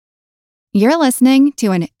You're listening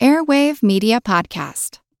to an Airwave Media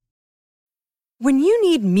Podcast. When you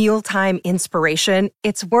need mealtime inspiration,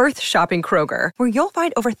 it's worth shopping Kroger, where you'll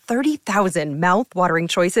find over 30,000 mouth-watering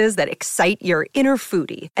choices that excite your inner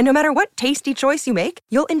foodie. And no matter what tasty choice you make,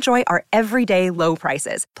 you'll enjoy our everyday low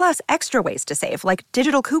prices, plus extra ways to save, like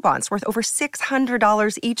digital coupons worth over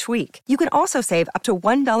 $600 each week. You can also save up to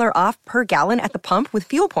 $1 off per gallon at the pump with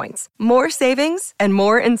fuel points. More savings and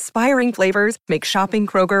more inspiring flavors make shopping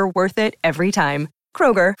Kroger worth it every time.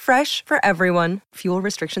 Kroger, fresh for everyone. Fuel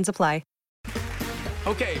restrictions apply.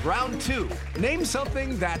 Okay, round two. Name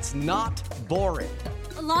something that's not boring.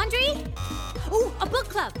 A laundry? Ooh, a book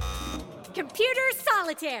club. Computer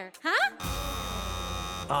solitaire, huh?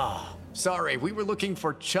 Ah, sorry, we were looking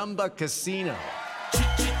for Chumba Casino.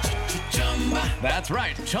 That's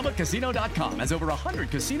right, ChumbaCasino.com has over 100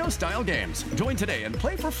 casino-style games. Join today and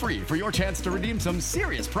play for free for your chance to redeem some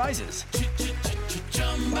serious prizes.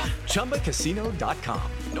 ChumbaCasino.com.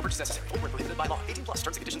 No purchase necessary. Void where prohibited by law. 18+ terms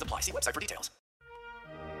and conditions apply. See website for details.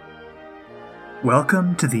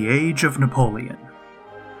 Welcome to the Age of Napoleon.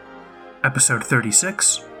 Episode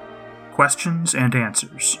 36, Questions and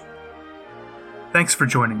Answers. Thanks for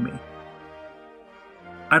joining me.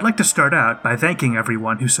 I'd like to start out by thanking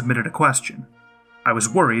everyone who submitted a question. I was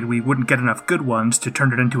worried we wouldn't get enough good ones to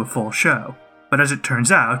turn it into a full show, but as it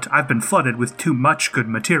turns out, I've been flooded with too much good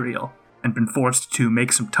material, and been forced to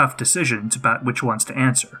make some tough decisions about which ones to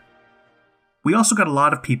answer. We also got a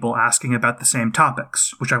lot of people asking about the same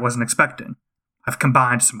topics, which I wasn't expecting. I've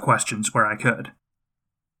combined some questions where I could.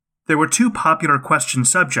 There were two popular question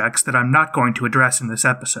subjects that I'm not going to address in this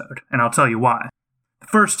episode, and I'll tell you why. The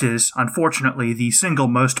first is, unfortunately, the single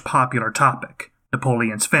most popular topic,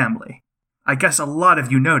 Napoleon's family. I guess a lot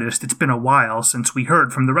of you noticed it's been a while since we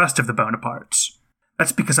heard from the rest of the Bonapartes.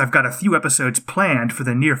 That's because I've got a few episodes planned for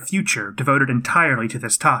the near future devoted entirely to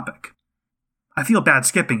this topic. I feel bad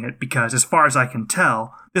skipping it because, as far as I can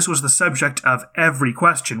tell, this was the subject of every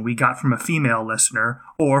question we got from a female listener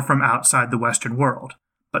or from outside the Western world.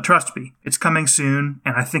 But trust me, it's coming soon,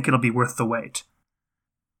 and I think it'll be worth the wait.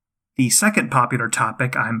 The second popular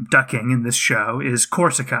topic I'm ducking in this show is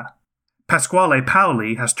Corsica. Pasquale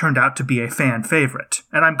Paoli has turned out to be a fan favorite,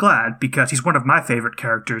 and I'm glad because he's one of my favorite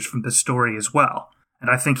characters from this story as well, and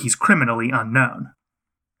I think he's criminally unknown.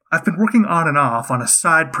 I've been working on and off on a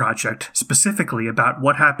side project specifically about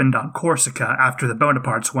what happened on Corsica after the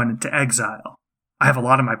Bonapartes went into exile. I have a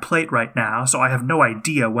lot on my plate right now, so I have no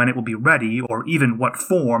idea when it will be ready or even what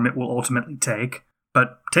form it will ultimately take,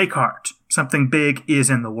 but take heart, something big is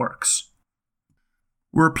in the works.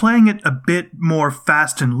 We're playing it a bit more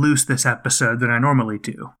fast and loose this episode than I normally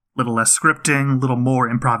do. Little less scripting, little more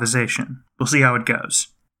improvisation. We'll see how it goes.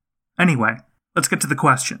 Anyway, let's get to the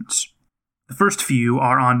questions. The first few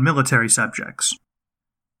are on military subjects.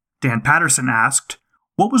 Dan Patterson asked,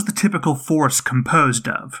 what was the typical force composed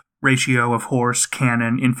of? Ratio of horse,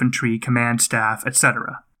 cannon, infantry, command staff,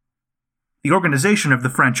 etc. The organization of the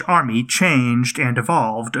French army changed and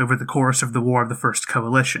evolved over the course of the War of the First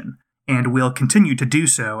Coalition, and will continue to do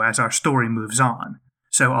so as our story moves on,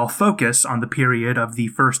 so I'll focus on the period of the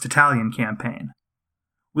First Italian campaign.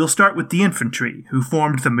 We'll start with the infantry, who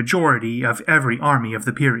formed the majority of every army of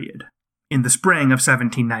the period. In the spring of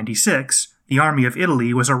 1796, the Army of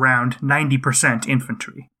Italy was around 90%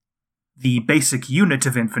 infantry. The basic unit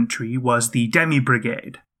of infantry was the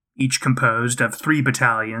demi-brigade, each composed of 3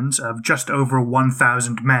 battalions of just over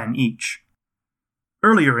 1,000 men each.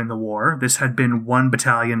 Earlier in the war, this had been 1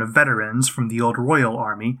 battalion of veterans from the old Royal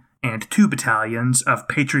Army and 2 battalions of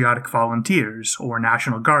patriotic volunteers or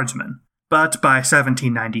National Guardsmen, but by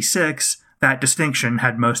 1796, that distinction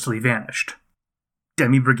had mostly vanished.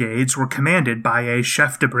 Demi-brigades were commanded by a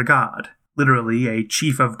chef de brigade, literally a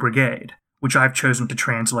chief of brigade, which I've chosen to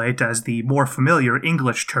translate as the more familiar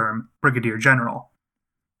English term brigadier general.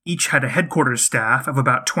 Each had a headquarters staff of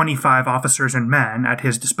about 25 officers and men at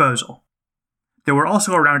his disposal. There were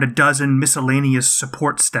also around a dozen miscellaneous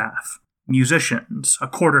support staff, musicians, a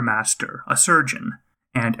quartermaster, a surgeon,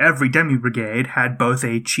 and every demi-brigade had both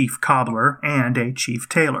a chief cobbler and a chief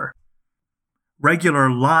tailor. Regular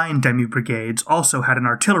line demi-brigades also had an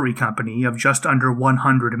artillery company of just under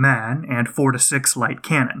 100 men and 4 to 6 light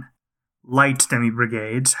cannon. Light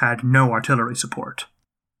demi-brigades had no artillery support.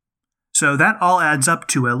 So that all adds up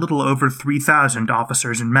to a little over 3,000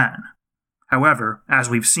 officers and men. However, as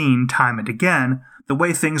we've seen time and again, the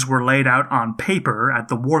way things were laid out on paper at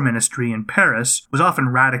the War Ministry in Paris was often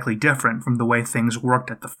radically different from the way things worked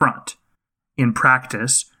at the front. In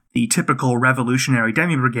practice, the typical revolutionary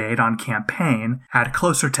demi-brigade on campaign had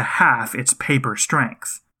closer to half its paper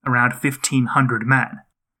strength, around 1,500 men.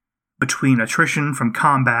 Between attrition from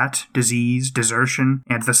combat, disease, desertion,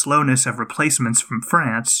 and the slowness of replacements from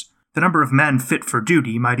France, the number of men fit for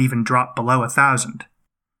duty might even drop below 1,000.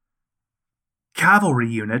 Cavalry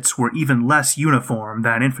units were even less uniform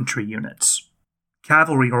than infantry units.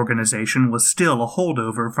 Cavalry organization was still a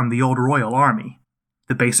holdover from the old Royal Army.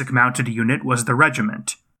 The basic mounted unit was the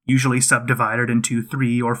regiment, usually subdivided into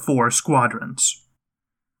 3 or 4 squadrons.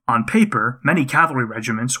 On paper, many cavalry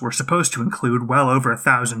regiments were supposed to include well over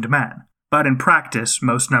 1,000 men, but in practice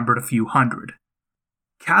most numbered a few hundred.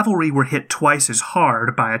 Cavalry were hit twice as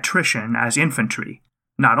hard by attrition as infantry.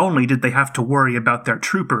 Not only did they have to worry about their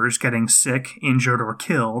troopers getting sick, injured, or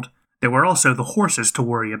killed, there were also the horses to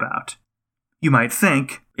worry about. You might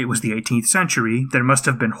think, it was the 18th century, there must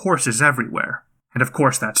have been horses everywhere, and of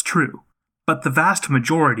course that's true. But the vast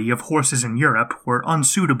majority of horses in Europe were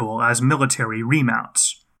unsuitable as military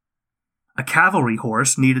remounts. A cavalry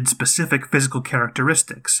horse needed specific physical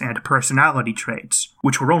characteristics and personality traits,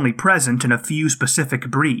 which were only present in a few specific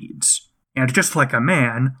breeds. And just like a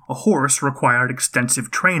man, a horse required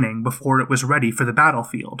extensive training before it was ready for the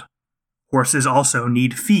battlefield. Horses also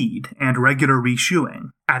need feed and regular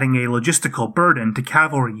reshoeing, adding a logistical burden to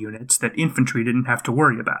cavalry units that infantry didn't have to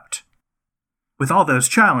worry about. With all those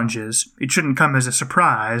challenges, it shouldn't come as a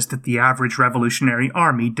surprise that the average Revolutionary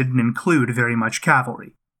Army didn't include very much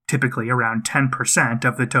cavalry, typically around 10%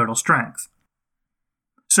 of the total strength.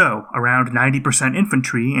 So, around 90%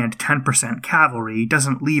 infantry and 10% cavalry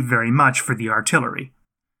doesn't leave very much for the artillery.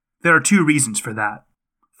 There are 2 reasons for that.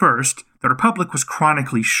 First, the Republic was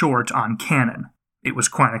chronically short on cannon. It was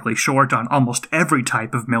chronically short on almost every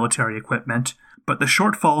type of military equipment, but the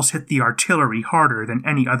shortfalls hit the artillery harder than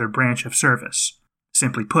any other branch of service.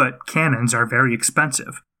 Simply put, cannons are very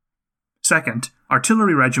expensive. Second,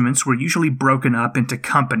 artillery regiments were usually broken up into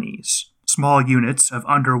companies, small units of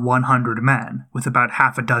under 100 men, with about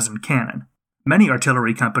half a dozen cannon. Many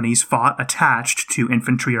artillery companies fought attached to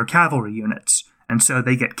infantry or cavalry units, and so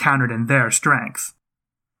they get counted in their strength.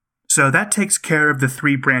 So that takes care of the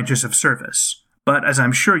 3 branches of service, but as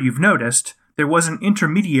I'm sure you've noticed, there was an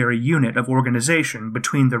intermediary unit of organization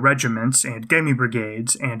between the regiments and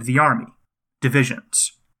demi-brigades and the army,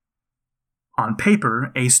 divisions. On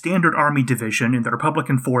paper, a standard army division in the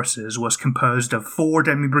Republican forces was composed of 4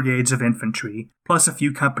 demi-brigades of infantry, plus a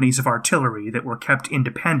few companies of artillery that were kept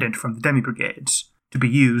independent from the demi-brigades, to be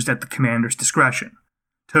used at the commander's discretion,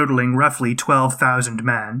 totaling roughly 12,000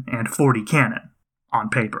 men and 40 cannon, on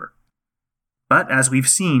paper. But as we've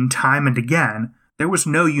seen time and again, there was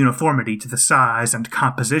no uniformity to the size and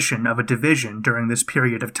composition of a division during this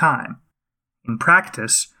period of time. In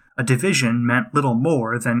practice, a division meant little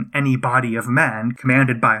more than any body of men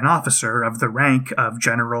commanded by an officer of the rank of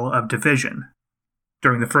General of Division.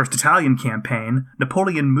 During the First Italian Campaign,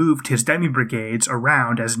 Napoleon moved his demi-brigades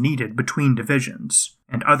around as needed between divisions,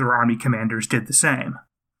 and other army commanders did the same.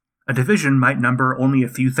 A division might number only a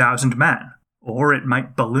few thousand men, or it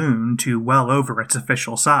might balloon to well over its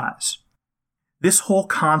official size. This whole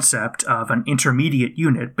concept of an intermediate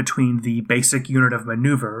unit between the basic unit of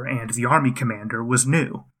maneuver and the army commander was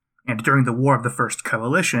new, and during the War of the First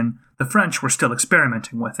Coalition, the French were still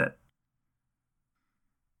experimenting with it.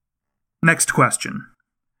 Next question.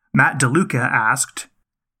 Matt DeLuca asked,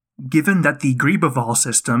 given that the Gribeval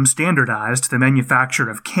system standardized the manufacture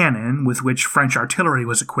of cannon with which French artillery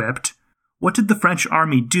was equipped, what did the French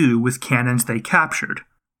army do with cannons they captured?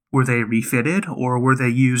 Were they refitted, or were they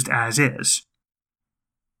used as is?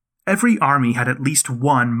 Every army had at least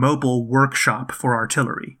one mobile workshop for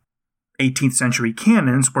artillery. 18th century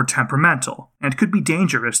cannons were temperamental, and could be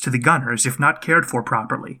dangerous to the gunners if not cared for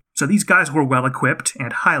properly, so these guys were well equipped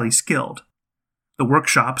and highly skilled. The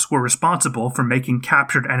workshops were responsible for making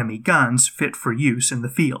captured enemy guns fit for use in the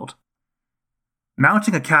field.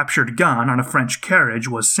 Mounting a captured gun on a French carriage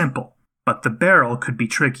was simple, but the barrel could be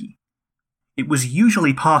tricky. It was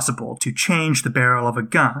usually possible to change the barrel of a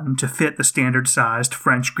gun to fit the standard-sized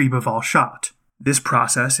French Gribeval shot. This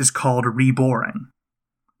process is called reboring.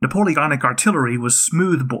 Napoleonic artillery was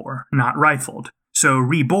smoothbore, not rifled, so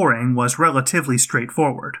reboring was relatively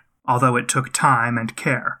straightforward, although it took time and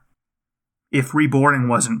care. If reboring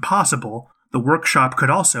wasn't possible, the workshop could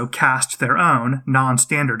also cast their own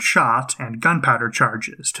non-standard shot and gunpowder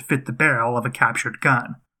charges to fit the barrel of a captured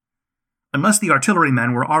gun. Unless the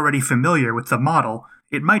artillerymen were already familiar with the model,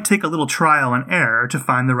 it might take a little trial and error to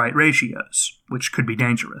find the right ratios, which could be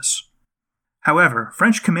dangerous. However,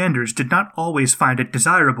 French commanders did not always find it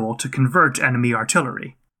desirable to convert enemy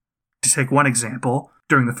artillery. To take one example,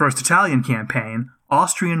 during the First Italian Campaign,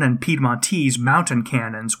 Austrian and Piedmontese mountain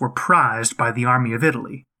cannons were prized by the Army of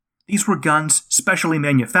Italy. These were guns specially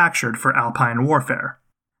manufactured for Alpine warfare.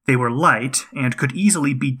 They were light and could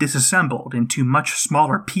easily be disassembled into much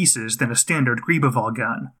smaller pieces than a standard Griboval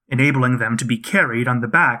gun, enabling them to be carried on the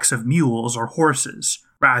backs of mules or horses,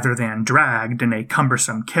 rather than dragged in a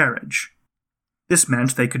cumbersome carriage. This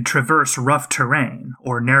meant they could traverse rough terrain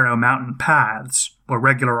or narrow mountain paths where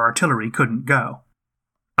regular artillery couldn't go.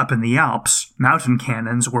 Up in the Alps, mountain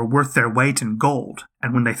cannons were worth their weight in gold,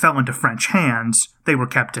 and when they fell into French hands, they were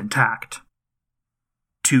kept intact.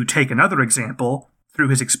 To take another example, through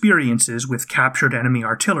his experiences with captured enemy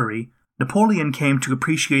artillery, Napoleon came to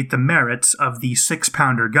appreciate the merits of the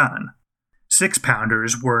 6-pounder gun.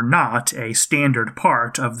 6-pounders were not a standard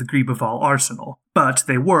part of the Griboval arsenal, but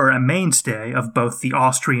they were a mainstay of both the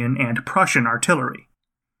Austrian and Prussian artillery.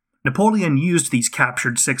 Napoleon used these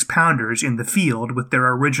captured 6-pounders in the field with their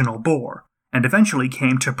original bore, and eventually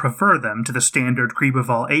came to prefer them to the standard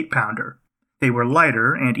Griboval 8-pounder. They were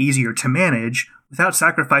lighter and easier to manage without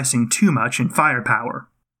sacrificing too much in firepower.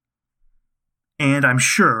 And I'm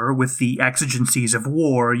sure, with the exigencies of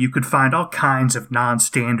war, you could find all kinds of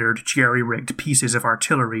non-standard, jerry-rigged pieces of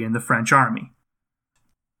artillery in the French army.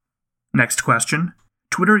 Next question.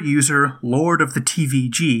 Twitter user Lord of the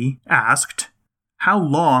TVG asked, how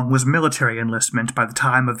long was military enlistment by the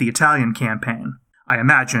time of the Italian campaign? I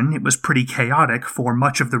imagine it was pretty chaotic for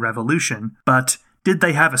much of the revolution, but did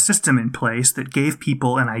they have a system in place that gave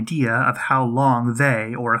people an idea of how long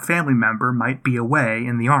they or a family member might be away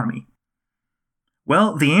in the army?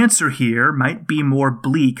 Well, the answer here might be more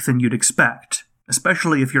bleak than you'd expect,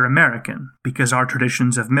 especially if you're American, because our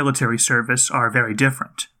traditions of military service are very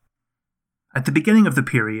different. At the beginning of the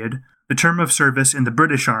period, the term of service in the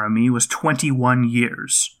British Army was 21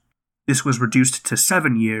 years. This was reduced to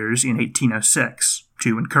 7 years in 1806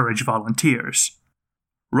 to encourage volunteers.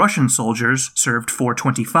 Russian soldiers served for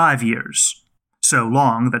 25 years, so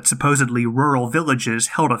long that supposedly rural villages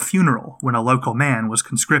held a funeral when a local man was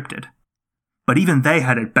conscripted. But even they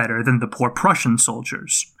had it better than the poor Prussian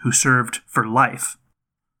soldiers, who served for life.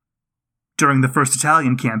 During the First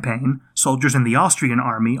Italian campaign, soldiers in the Austrian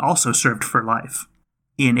army also served for life.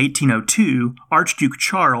 In 1802, Archduke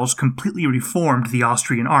Charles completely reformed the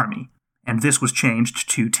Austrian army, and this was changed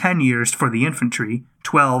to 10 years for the infantry,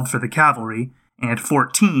 12 for the cavalry, and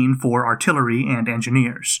 14 for artillery and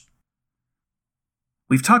engineers.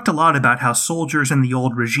 We've talked a lot about how soldiers in the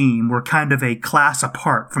old regime were kind of a class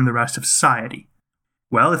apart from the rest of society.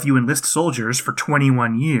 Well, if you enlist soldiers for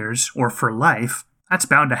 21 years, or for life, that's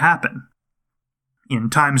bound to happen. In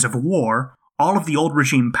times of war, all of the old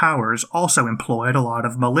regime powers also employed a lot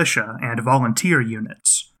of militia and volunteer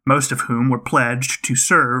units, most of whom were pledged to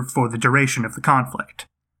serve for the duration of the conflict.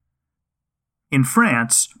 In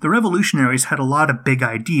France, the revolutionaries had a lot of big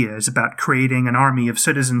ideas about creating an army of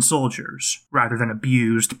citizen soldiers, rather than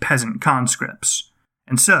abused peasant conscripts,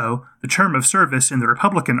 and so the term of service in the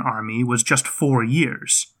Republican Army was just 4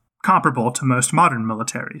 years, comparable to most modern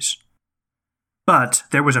militaries. But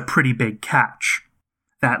there was a pretty big catch.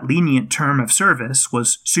 That lenient term of service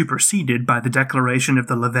was superseded by the declaration of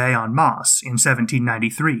the Levée en Masse in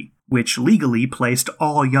 1793, which legally placed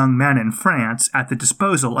all young men in France at the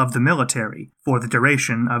disposal of the military for the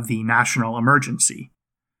duration of the national emergency.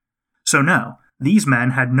 So no, these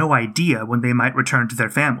men had no idea when they might return to their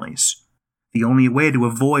families. The only way to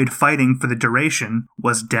avoid fighting for the duration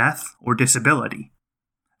was death or disability.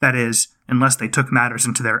 That is, unless they took matters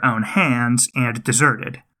into their own hands and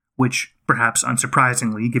deserted, which, perhaps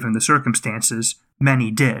unsurprisingly given the circumstances,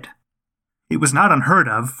 many did. It was not unheard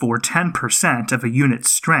of for 10% of a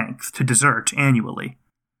unit's strength to desert annually.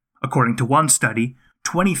 According to one study,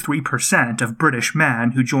 23% of British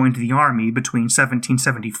men who joined the army between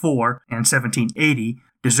 1774 and 1780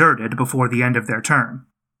 deserted before the end of their term.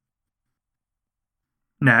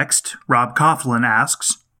 Next, Rob Coughlin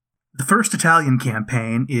asks, the First Italian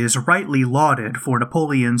campaign is rightly lauded for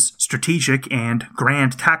Napoleon's strategic and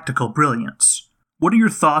grand tactical brilliance. What are your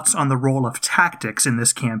thoughts on the role of tactics in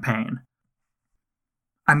this campaign?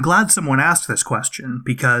 I'm glad someone asked this question,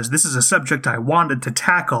 because this is a subject I wanted to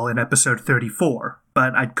tackle in episode 34,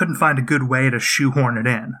 but I couldn't find a good way to shoehorn it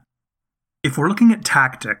in. If we're looking at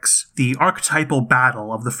tactics, the archetypal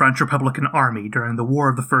battle of the French Republican Army during the War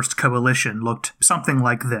of the First Coalition looked something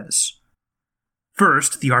like this.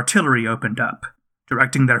 First, the artillery opened up,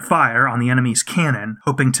 directing their fire on the enemy's cannon,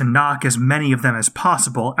 hoping to knock as many of them as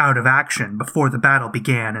possible out of action before the battle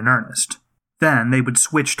began in earnest. Then they would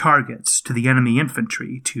switch targets to the enemy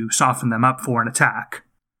infantry to soften them up for an attack.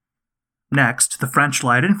 Next, the French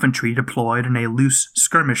light infantry deployed in a loose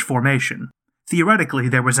skirmish formation. Theoretically,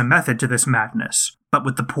 there was a method to this madness, but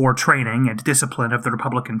with the poor training and discipline of the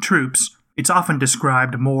Republican troops, it's often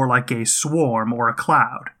described more like a swarm or a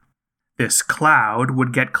cloud. This cloud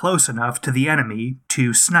would get close enough to the enemy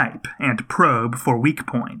to snipe and probe for weak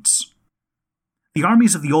points. The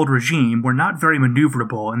armies of the old regime were not very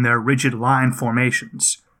maneuverable in their rigid line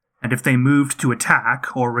formations, and if they moved to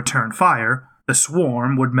attack or return fire, the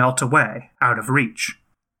swarm would melt away, out of reach.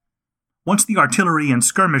 Once the artillery and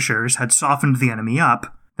skirmishers had softened the enemy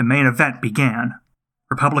up, the main event began.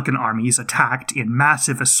 Republican armies attacked in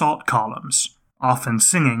massive assault columns, often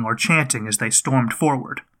singing or chanting as they stormed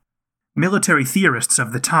forward. Military theorists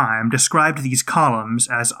of the time described these columns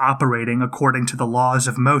as operating according to the laws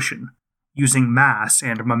of motion, using mass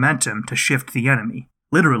and momentum to shift the enemy,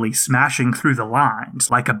 literally smashing through the lines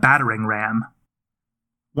like a battering ram.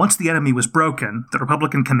 Once the enemy was broken, the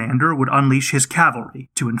Republican commander would unleash his cavalry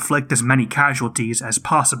to inflict as many casualties as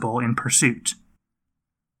possible in pursuit.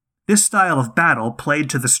 This style of battle played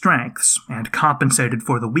to the strengths and compensated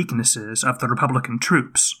for the weaknesses of the Republican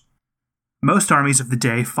troops. Most armies of the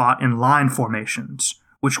day fought in line formations,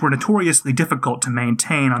 which were notoriously difficult to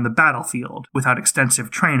maintain on the battlefield without extensive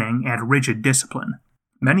training and rigid discipline.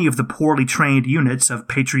 Many of the poorly trained units of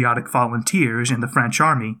patriotic volunteers in the French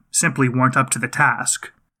army simply weren't up to the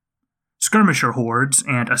task. Skirmisher hordes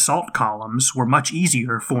and assault columns were much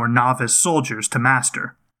easier for novice soldiers to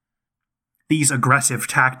master. These aggressive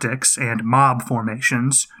tactics and mob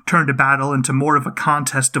formations turned a battle into more of a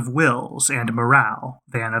contest of wills and morale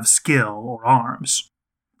than of skill or arms.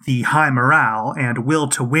 The high morale and will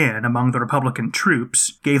to win among the Republican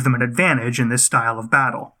troops gave them an advantage in this style of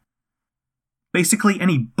battle. Basically,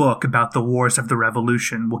 any book about the wars of the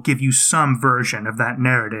Revolution will give you some version of that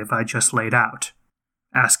narrative I just laid out.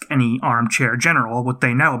 Ask any armchair general what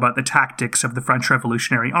they know about the tactics of the French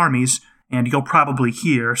Revolutionary armies, and you'll probably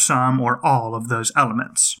hear some or all of those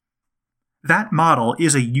elements. That model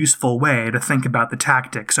is a useful way to think about the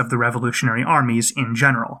tactics of the revolutionary armies in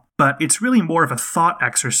general, but it's really more of a thought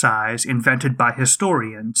exercise invented by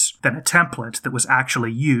historians than a template that was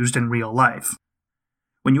actually used in real life.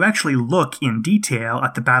 When you actually look in detail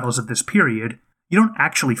at the battles of this period, you don't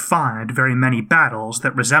actually find very many battles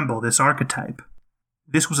that resemble this archetype.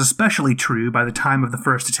 This was especially true by the time of the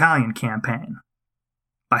First Italian Campaign.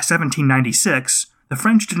 By 1796, the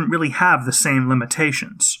French didn't really have the same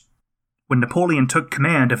limitations. When Napoleon took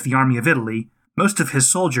command of the Army of Italy, most of his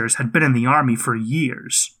soldiers had been in the army for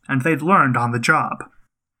years, and they'd learned on the job.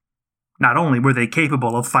 Not only were they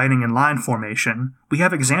capable of fighting in line formation, we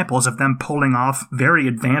have examples of them pulling off very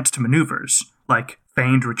advanced maneuvers, like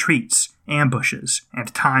feigned retreats, ambushes,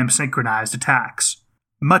 and time-synchronized attacks.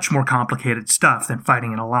 Much more complicated stuff than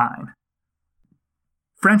fighting in a line.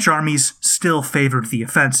 French armies still favored the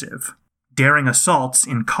offensive. Daring assaults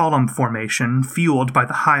in column formation, fueled by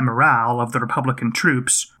the high morale of the Republican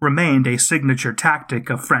troops, remained a signature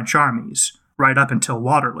tactic of French armies, right up until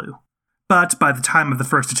Waterloo. But by the time of the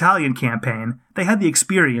First Italian Campaign, they had the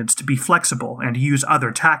experience to be flexible and use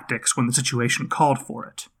other tactics when the situation called for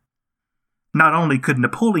it. Not only could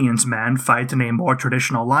Napoleon's men fight in a more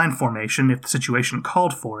traditional line formation if the situation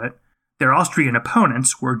called for it, their Austrian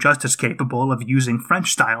opponents were just as capable of using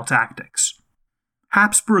French-style tactics.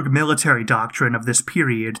 Habsburg military doctrine of this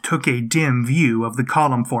period took a dim view of the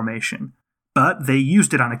column formation, but they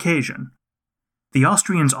used it on occasion. The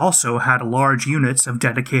Austrians also had large units of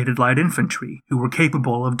dedicated light infantry who were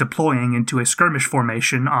capable of deploying into a skirmish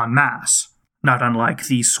formation en masse, not unlike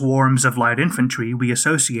the swarms of light infantry we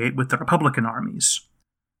associate with the Republican armies.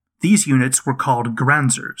 These units were called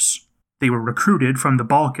Grenzers. They were recruited from the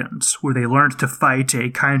Balkans, where they learned to fight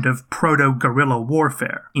a kind of proto-guerrilla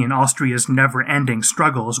warfare in Austria's never-ending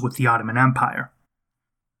struggles with the Ottoman Empire.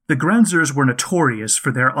 The Grenzers were notorious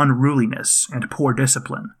for their unruliness and poor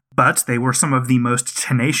discipline, but they were some of the most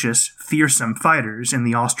tenacious, fearsome fighters in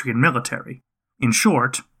the Austrian military. In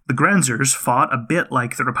short, the Grenzers fought a bit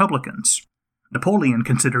like the Republicans. Napoleon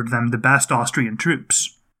considered them the best Austrian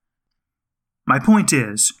troops. My point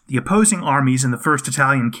is, the opposing armies in the First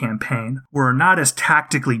Italian Campaign were not as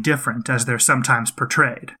tactically different as they're sometimes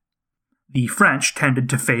portrayed. The French tended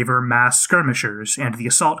to favor mass skirmishers and the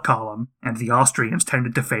assault column, and the Austrians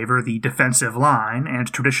tended to favor the defensive line and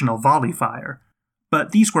traditional volley fire.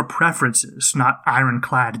 But these were preferences, not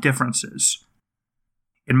ironclad differences.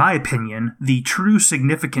 In my opinion, the true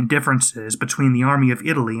significant differences between the Army of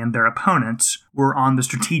Italy and their opponents were on the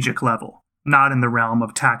strategic level, not in the realm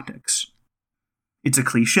of tactics. It's a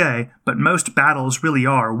cliché, but most battles really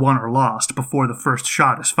are won or lost before the first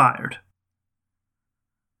shot is fired.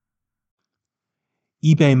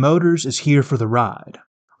 eBay Motors is here for the ride.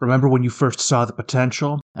 Remember when you first saw the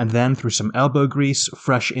potential, and then through some elbow grease,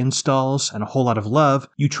 fresh installs, and a whole lot of love,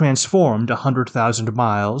 you transformed 100,000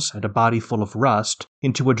 miles and a body full of rust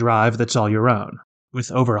into a drive that's all your own. With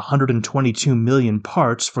over 122 million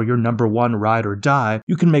parts for your number one ride or die,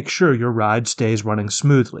 you can make sure your ride stays running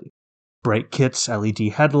smoothly. Brake kits, LED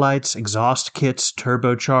headlights, exhaust kits,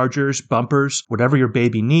 turbochargers, bumpers, whatever your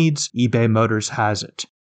baby needs, eBay Motors has it.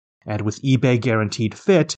 And with eBay Guaranteed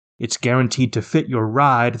Fit, it's guaranteed to fit your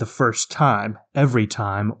ride the first time, every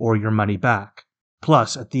time, or your money back.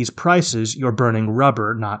 Plus, at these prices, you're burning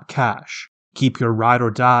rubber, not cash. Keep your ride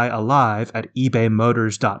or die alive at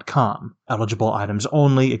ebaymotors.com. Eligible items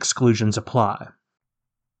only, exclusions apply.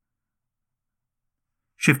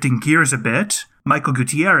 Shifting gears a bit, Michael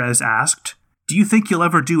Gutierrez asked, do you think you'll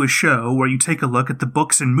ever do a show where you take a look at the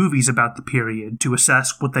books and movies about the period to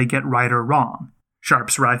assess what they get right or wrong?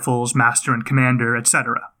 Sharp's Rifles, Master and Commander,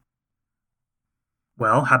 etc.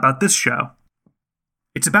 Well, how about this show?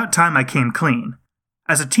 It's about time I came clean.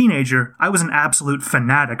 As a teenager, I was an absolute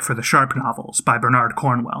fanatic for the Sharp novels by Bernard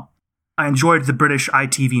Cornwell. I enjoyed the British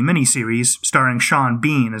ITV miniseries starring Sean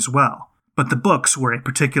Bean as well, but the books were a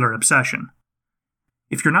particular obsession.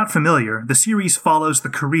 If you're not familiar, the series follows the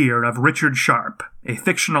career of Richard Sharp, a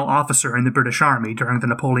fictional officer in the British Army during the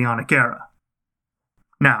Napoleonic era.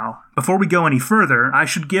 Now, before we go any further, I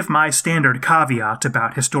should give my standard caveat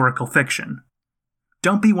about historical fiction.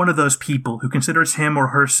 Don't be one of those people who considers him or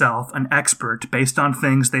herself an expert based on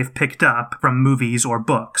things they've picked up from movies or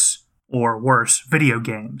books, or worse, video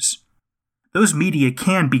games. Those media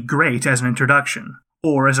can be great as an introduction,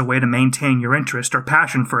 or as a way to maintain your interest or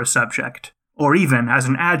passion for a subject, or even as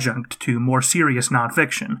an adjunct to more serious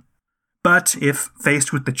nonfiction. But if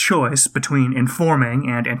faced with the choice between informing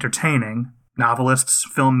and entertaining, novelists,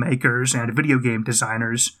 filmmakers, and video game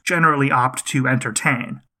designers generally opt to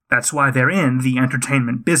entertain. That's why they're in the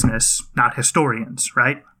entertainment business, not historians,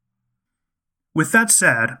 right? With that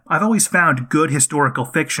said, I've always found good historical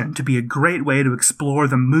fiction to be a great way to explore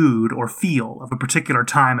the mood or feel of a particular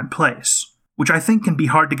time and place, which I think can be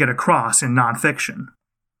hard to get across in nonfiction.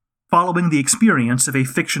 Following the experience of a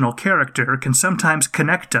fictional character can sometimes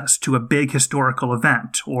connect us to a big historical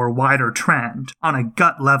event or wider trend on a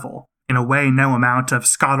gut level, in a way no amount of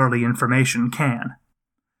scholarly information can.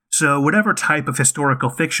 So whatever type of historical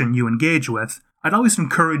fiction you engage with, I'd always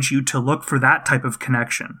encourage you to look for that type of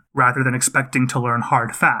connection, rather than expecting to learn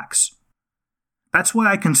hard facts. That's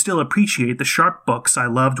why I can still appreciate the Sharp books I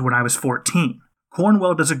loved when I was 14.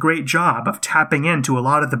 Cornwell does a great job of tapping into a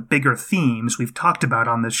lot of the bigger themes we've talked about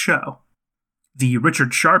on this show. The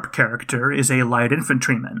Richard Sharp character is a light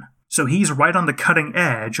infantryman, so he's right on the cutting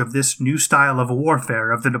edge of this new style of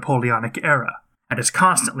warfare of the Napoleonic era, and is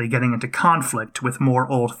constantly getting into conflict with more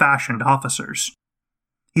old-fashioned officers.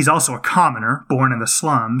 He's also a commoner, born in the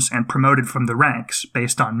slums and promoted from the ranks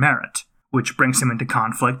based on merit, which brings him into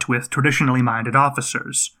conflict with traditionally minded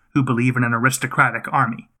officers who believe in an aristocratic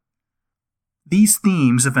army. These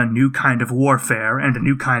themes of a new kind of warfare and a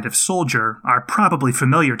new kind of soldier are probably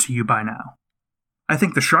familiar to you by now. I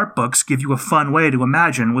think the Sharp books give you a fun way to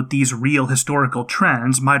imagine what these real historical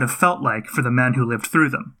trends might have felt like for the men who lived through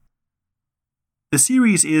them. The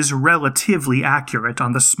series is relatively accurate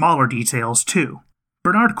on the smaller details, too.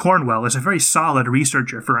 Bernard Cornwell is a very solid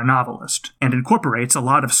researcher for a novelist, and incorporates a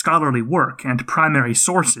lot of scholarly work and primary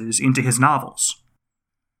sources into his novels.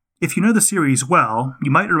 If you know the series well,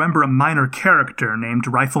 you might remember a minor character named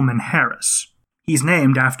Rifleman Harris. He's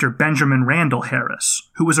named after Benjamin Randall Harris,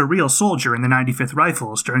 who was a real soldier in the 95th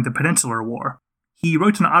Rifles during the Peninsular War. He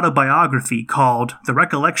wrote an autobiography called The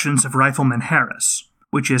Recollections of Rifleman Harris,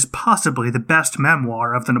 which is possibly the best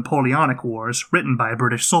memoir of the Napoleonic Wars written by a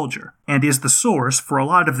British soldier, and is the source for a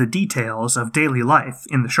lot of the details of daily life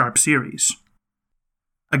in the Sharp series.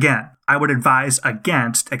 Again, I would advise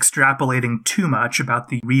against extrapolating too much about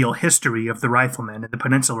the real history of the riflemen in the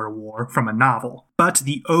Peninsular War from a novel, but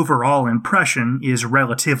the overall impression is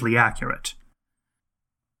relatively accurate.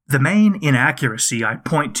 The main inaccuracy I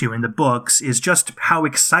point to in the books is just how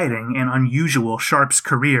exciting and unusual Sharp's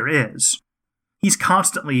career is. He's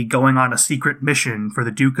constantly going on a secret mission for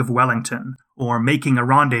the Duke of Wellington, or making a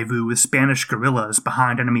rendezvous with Spanish guerrillas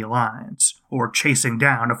behind enemy lines, or chasing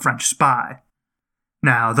down a French spy.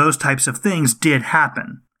 Now, those types of things did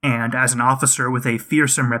happen, and as an officer with a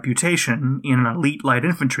fearsome reputation in an elite light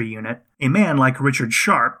infantry unit, a man like Richard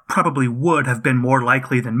Sharp probably would have been more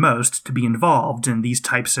likely than most to be involved in these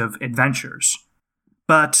types of adventures.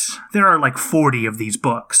 But there are like 40 of these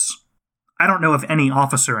books. I don't know of any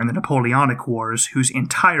officer in the Napoleonic Wars whose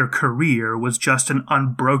entire career was just an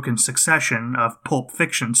unbroken succession of pulp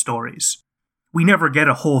fiction stories. We never get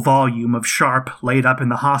a whole volume of Sharp laid up in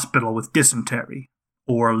the hospital with dysentery,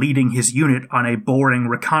 or leading his unit on a boring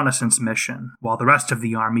reconnaissance mission while the rest of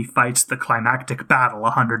the army fights the climactic battle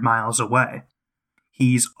 100 miles away.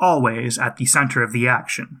 He's always at the center of the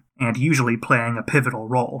action, and usually playing a pivotal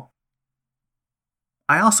role.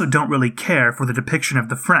 I also don't really care for the depiction of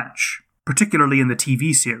the French, particularly in the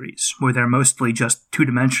TV series, where they're mostly just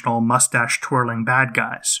two-dimensional mustache-twirling bad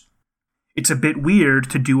guys. It's a bit weird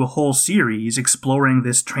to do a whole series exploring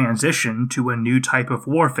this transition to a new type of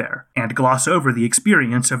warfare, and gloss over the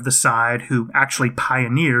experience of the side who actually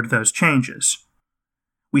pioneered those changes.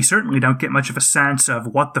 We certainly don't get much of a sense of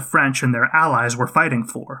what the French and their allies were fighting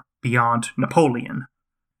for, beyond Napoleon.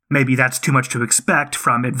 Maybe that's too much to expect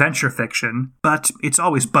from adventure fiction, but it's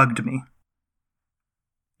always bugged me.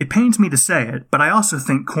 It pains me to say it, but I also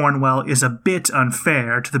think Cornwell is a bit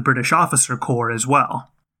unfair to the British officer corps as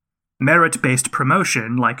well. Merit-based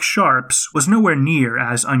promotion, like Sharpe's, was nowhere near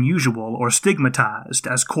as unusual or stigmatized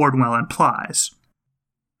as Cornwell implies.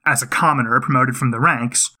 As a commoner promoted from the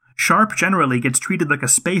ranks, Sharpe generally gets treated like a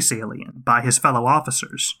space alien by his fellow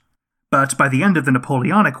officers. But by the end of the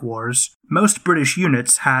Napoleonic Wars, most British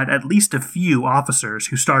units had at least a few officers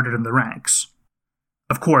who started in the ranks.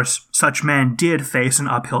 Of course, such men did face an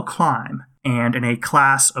uphill climb, and in a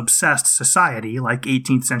class-obsessed society like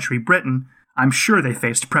 18th century Britain, I'm sure they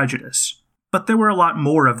faced prejudice. But there were a lot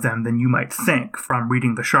more of them than you might think from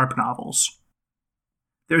reading the Sharpe novels.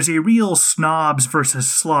 There's a real snobs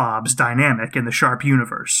versus slobs dynamic in the Sharpe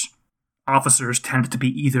universe. Officers tend to be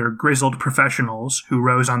either grizzled professionals who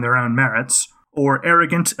rose on their own merits, or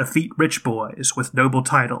arrogant, effete rich boys with noble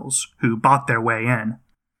titles who bought their way in.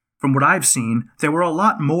 From what I've seen, there were a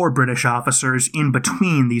lot more British officers in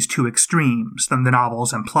between these two extremes than the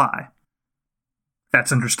novels imply.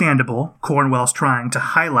 That's understandable. Cornwell's trying to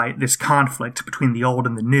highlight this conflict between the old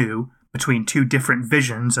and the new, between two different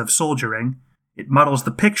visions of soldiering. It muddles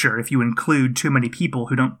the picture if you include too many people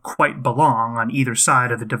who don't quite belong on either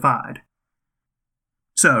side of the divide.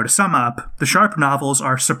 So, to sum up, the Sharpe novels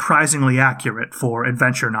are surprisingly accurate for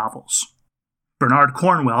adventure novels. Bernard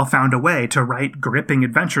Cornwell found a way to write gripping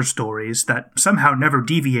adventure stories that somehow never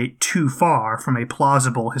deviate too far from a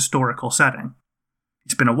plausible historical setting.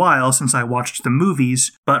 It's been a while since I watched the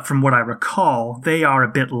movies, but from what I recall, they are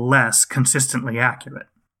a bit less consistently accurate.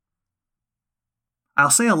 I'll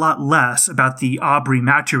say a lot less about the Aubrey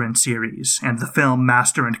Maturin series and the film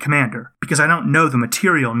Master and Commander, because I don't know the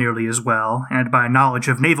material nearly as well, and my knowledge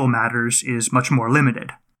of naval matters is much more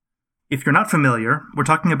limited. If you're not familiar, we're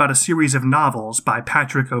talking about a series of novels by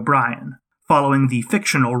Patrick O'Brian, following the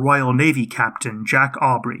fictional Royal Navy captain Jack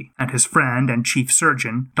Aubrey and his friend and chief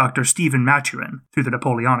surgeon, Dr. Stephen Maturin, through the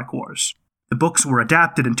Napoleonic Wars. The books were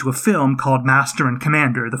adapted into a film called Master and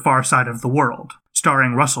Commander: The Far Side of the World,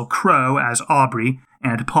 starring Russell Crowe as Aubrey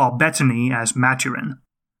and Paul Bettany as Maturin.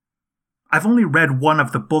 I've only read one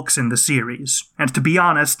of the books in the series, and to be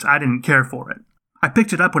honest, I didn't care for it. I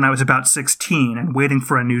picked it up when I was about 16 and waiting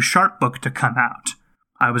for a new Sharpe book to come out.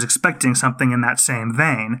 I was expecting something in that same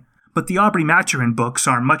vein, but the Aubrey Maturin books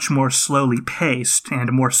are much more slowly paced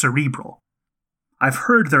and more cerebral. I've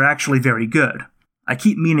heard they're actually very good. I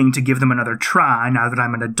keep meaning to give them another try now that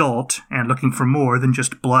I'm an adult and looking for more than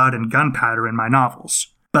just blood and gunpowder in my novels.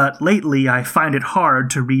 But lately I find it hard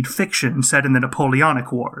to read fiction set in the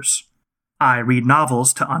Napoleonic Wars. I read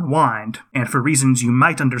novels to unwind, and for reasons you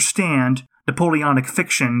might understand, Napoleonic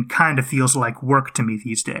fiction kind of feels like work to me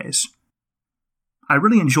these days. I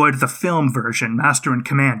really enjoyed the film version, Master and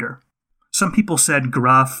Commander. Some people said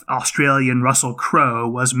gruff, Australian Russell Crowe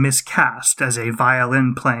was miscast as a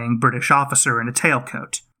violin-playing British officer in a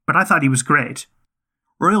tailcoat, but I thought he was great.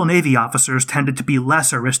 Royal Navy officers tended to be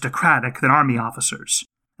less aristocratic than Army officers,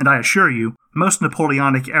 and I assure you, most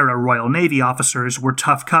Napoleonic-era Royal Navy officers were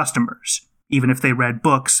tough customers, even if they read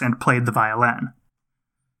books and played the violin.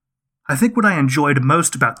 I think what I enjoyed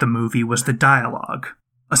most about the movie was the dialogue.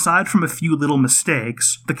 Aside from a few little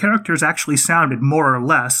mistakes, the characters actually sounded more or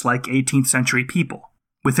less like 18th century people,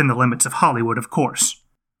 within the limits of Hollywood, of course.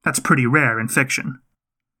 That's pretty rare in fiction.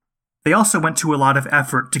 They also went to a lot of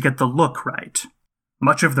effort to get the look right.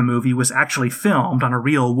 Much of the movie was actually filmed on a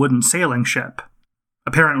real wooden sailing ship.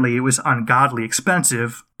 Apparently it was ungodly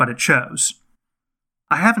expensive, but it shows.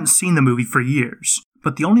 I haven't seen the movie for years,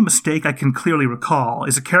 but the only mistake I can clearly recall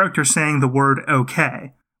is a character saying the word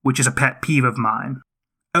okay, which is a pet peeve of mine.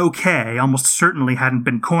 Okay almost certainly hadn't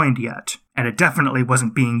been coined yet, and it definitely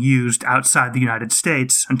wasn't being used outside the United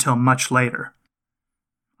States until much later.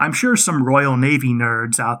 I'm sure some Royal Navy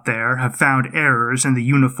nerds out there have found errors in the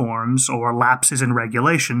uniforms or lapses in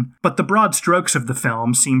regulation, but the broad strokes of the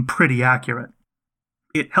film seem pretty accurate.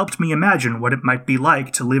 It helped me imagine what it might be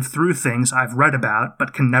like to live through things I've read about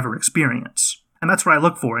but can never experience, and that's what I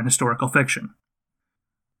look for in historical fiction.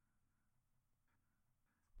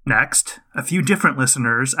 Next, a few different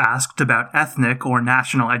listeners asked about ethnic or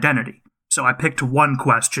national identity, so I picked one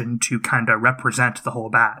question to kinda represent the whole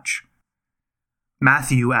batch.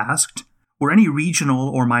 Matthew asked, were any regional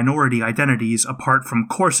or minority identities apart from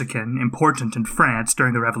Corsican important in France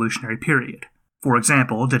during the Revolutionary period? For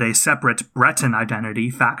example, did a separate Breton identity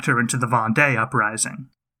factor into the Vendée uprising?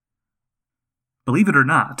 Believe it or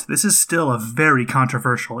not, this is still a very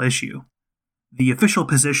controversial issue. The official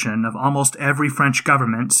position of almost every French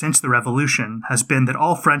government since the Revolution has been that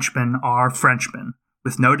all Frenchmen are Frenchmen,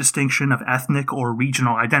 with no distinction of ethnic or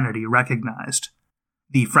regional identity recognized.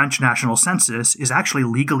 The French national census is actually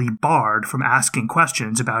legally barred from asking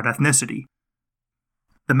questions about ethnicity.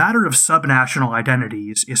 The matter of subnational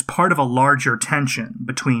identities is part of a larger tension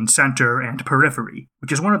between center and periphery,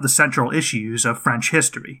 which is one of the central issues of French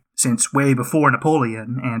history, since way before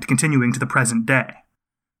Napoleon and continuing to the present day.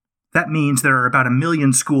 That means there are about 1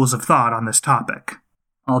 million schools of thought on this topic.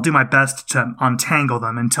 I'll do my best to untangle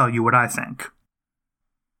them and tell you what I think.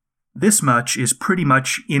 This much is pretty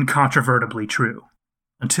much incontrovertibly true.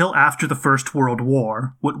 Until after the First World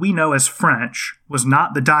War, what we know as French was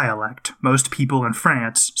not the dialect most people in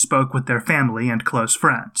France spoke with their family and close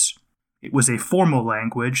friends. It was a formal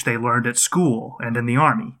language they learned at school and in the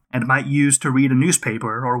army, and might use to read a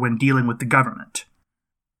newspaper or when dealing with the government.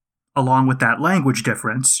 Along with that language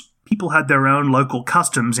difference, people had their own local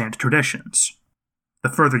customs and traditions. The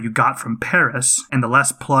further you got from Paris, and the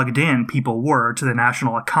less plugged in people were to the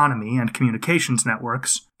national economy and communications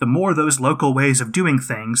networks, the more those local ways of doing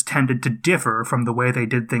things tended to differ from the way they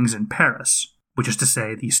did things in Paris, which is to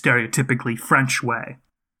say, the stereotypically French way.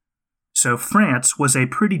 So France was a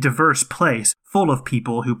pretty diverse place, full of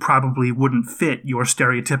people who probably wouldn't fit your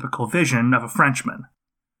stereotypical vision of a Frenchman.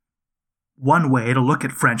 One way to look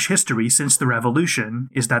at French history since the Revolution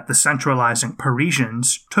is that the centralizing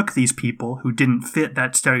Parisians took these people who didn't fit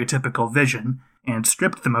that stereotypical vision and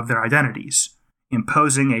stripped them of their identities,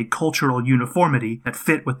 imposing a cultural uniformity that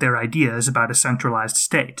fit with their ideas about a centralized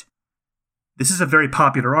state. This is a very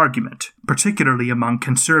popular argument, particularly among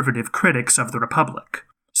conservative critics of the Republic.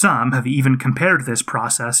 Some have even compared this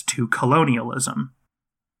process to colonialism.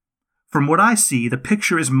 From what I see, the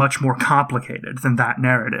picture is much more complicated than that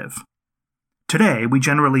narrative. Today, we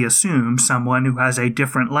generally assume someone who has a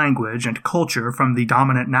different language and culture from the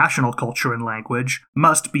dominant national culture and language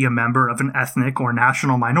must be a member of an ethnic or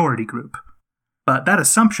national minority group. But that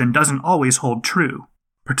assumption doesn't always hold true,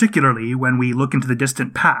 particularly when we look into the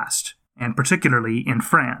distant past, and particularly in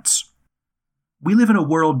France. We live in a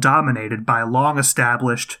world dominated by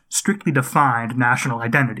long-established, strictly defined national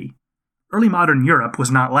identity. Early modern Europe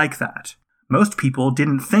was not like that. Most people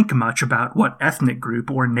didn't think much about what ethnic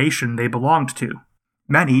group or nation they belonged to.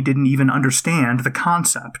 Many didn't even understand the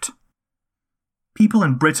concept. People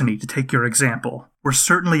in Brittany, to take your example, were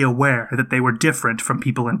certainly aware that they were different from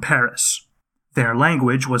people in Paris. Their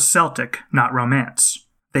language was Celtic, not Romance.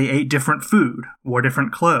 They ate different food, wore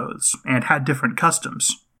different clothes, and had different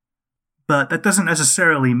customs. But that doesn't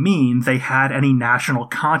necessarily mean they had any national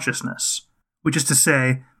consciousness, which is to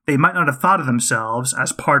say, they might not have thought of themselves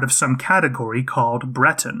as part of some category called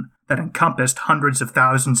Breton that encompassed hundreds of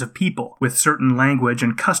thousands of people with certain language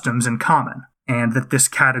and customs in common, and that this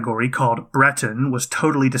category called Breton was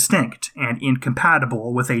totally distinct and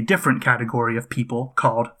incompatible with a different category of people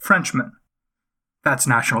called Frenchmen. That's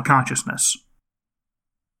national consciousness.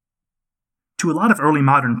 To a lot of early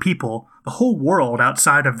modern people, the whole world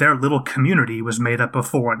outside of their little community was made up of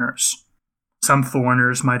foreigners. Some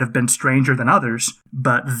foreigners might have been stranger than others,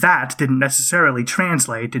 but that didn't necessarily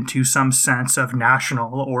translate into some sense of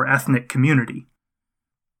national or ethnic community.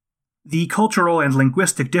 The cultural and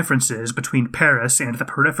linguistic differences between Paris and the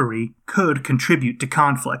periphery could contribute to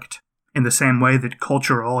conflict, in the same way that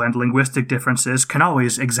cultural and linguistic differences can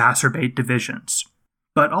always exacerbate divisions.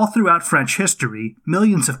 But all throughout French history,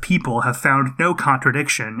 millions of people have found no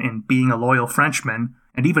contradiction in being a loyal Frenchman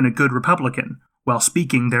and even a good Republican, while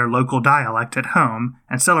speaking their local dialect at home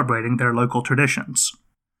and celebrating their local traditions.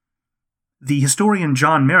 The historian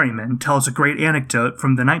John Merriman tells a great anecdote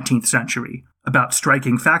from the 19th century about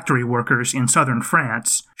striking factory workers in southern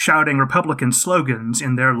France shouting Republican slogans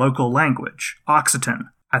in their local language, Occitan,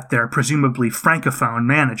 at their presumably francophone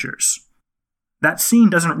managers. That scene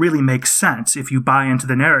doesn't really make sense if you buy into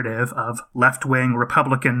the narrative of left-wing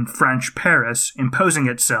Republican French Paris imposing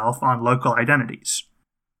itself on local identities.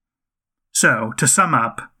 So, to sum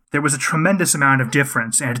up, there was a tremendous amount of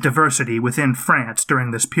difference and diversity within France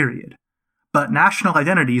during this period. But national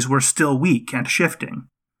identities were still weak and shifting.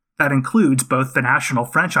 That includes both the national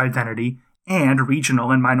French identity and regional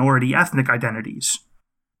and minority ethnic identities.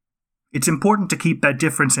 It's important to keep that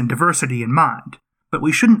difference and diversity in mind, but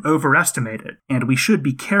we shouldn't overestimate it, and we should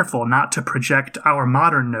be careful not to project our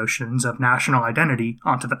modern notions of national identity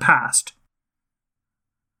onto the past.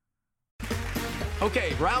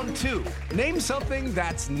 Okay, round 2. Name something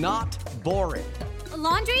that's not boring. A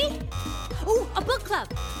laundry? Ooh, a book club.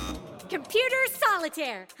 Computer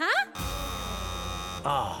solitaire,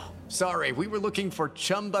 huh? Sorry, we were looking for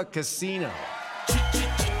Chumba Casino.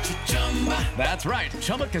 That's right.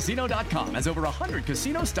 ChumbaCasino.com has over 100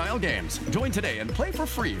 casino-style games. Join today and play for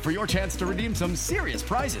free for your chance to redeem some serious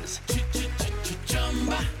prizes.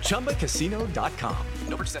 ChumbaCasino.com.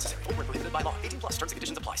 No purchase necessary. Void where prohibited by law. 18+. Terms and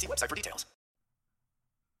conditions apply. See website for details.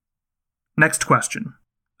 Next question.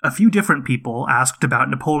 A few different people asked about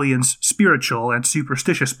Napoleon's spiritual and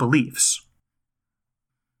superstitious beliefs.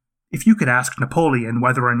 If you could ask Napoleon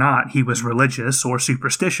whether or not he was religious or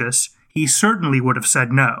superstitious, he certainly would have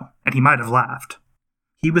said no, and he might have laughed.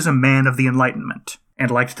 He was a man of the Enlightenment, and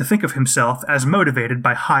liked to think of himself as motivated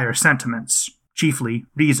by higher sentiments, chiefly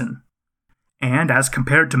reason. And as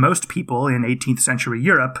compared to most people in 18th century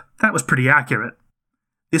Europe, that was pretty accurate.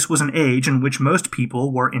 This was an age in which most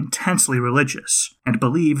people were intensely religious, and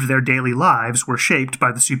believed their daily lives were shaped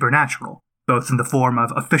by the supernatural, both in the form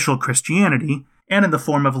of official Christianity and in the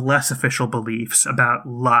form of less official beliefs about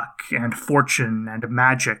luck and fortune and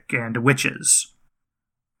magic and witches.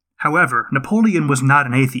 However, Napoleon was not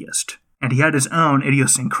an atheist, and he had his own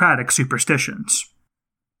idiosyncratic superstitions.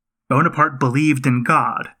 Bonaparte believed in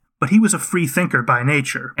God, but he was a free thinker by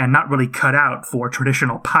nature and not really cut out for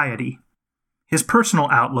traditional piety. His personal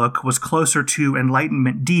outlook was closer to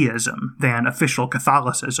Enlightenment deism than official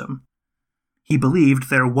Catholicism. He believed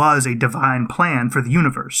there was a divine plan for the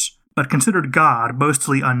universe, but considered God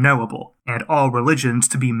mostly unknowable, and all religions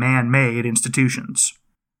to be man-made institutions.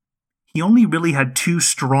 He only really had 2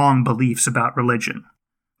 strong beliefs about religion.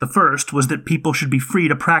 The first was that people should be free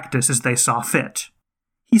to practice as they saw fit.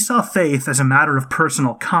 He saw faith as a matter of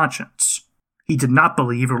personal conscience. He did not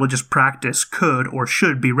believe religious practice could or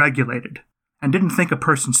should be regulated, and didn't think a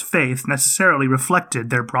person's faith necessarily reflected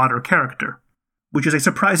their broader character, which is a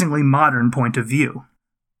surprisingly modern point of view.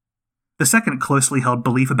 The second closely held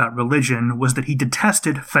belief about religion was that he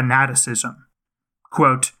detested fanaticism.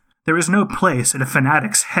 Quote, "There is no place in a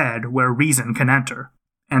fanatic's head where reason can enter."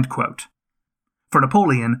 End quote. For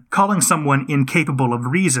Napoleon, calling someone incapable of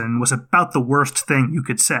reason was about the worst thing you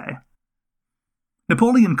could say.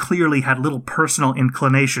 Napoleon clearly had little personal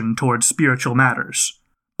inclination towards spiritual matters,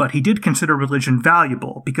 but he did consider religion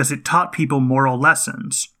valuable because it taught people moral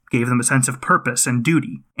lessons, gave them a sense of purpose and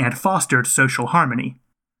duty, and fostered social harmony.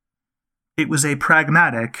 It was a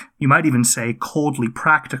pragmatic, you might even say coldly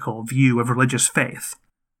practical, view of religious faith.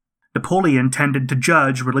 Napoleon tended to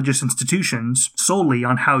judge religious institutions solely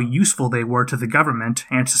on how useful they were to the government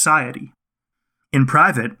and society. In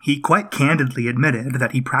private, he quite candidly admitted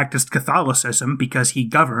that he practiced Catholicism because he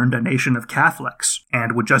governed a nation of Catholics,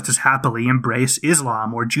 and would just as happily embrace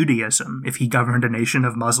Islam or Judaism if he governed a nation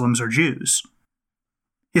of Muslims or Jews.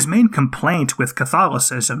 His main complaint with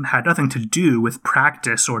Catholicism had nothing to do with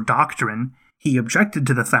practice or doctrine. He objected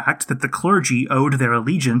to the fact that the clergy owed their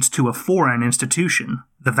allegiance to a foreign institution,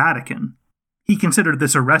 the Vatican. He considered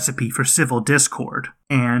this a recipe for civil discord,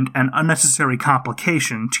 and an unnecessary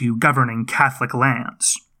complication to governing Catholic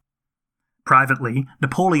lands. Privately,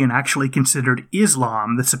 Napoleon actually considered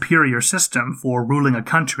Islam the superior system for ruling a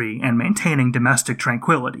country and maintaining domestic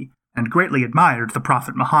tranquility, and greatly admired the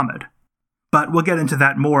Prophet Muhammad. But we'll get into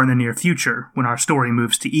that more in the near future, when our story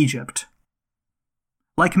moves to Egypt.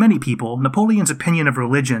 Like many people, Napoleon's opinion of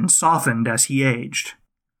religion softened as he aged.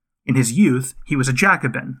 In his youth, he was a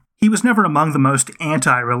Jacobin. He was never among the most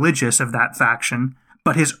anti-religious of that faction,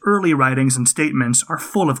 but his early writings and statements are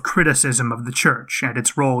full of criticism of the Church and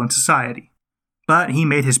its role in society. But he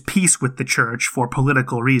made his peace with the Church for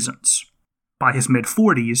political reasons. By his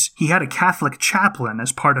mid-40s, he had a Catholic chaplain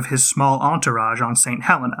as part of his small entourage on St.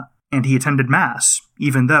 Helena, and he attended Mass,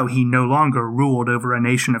 even though he no longer ruled over a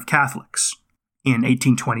nation of Catholics. In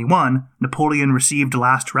 1821, Napoleon received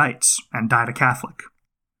last rites and died a Catholic.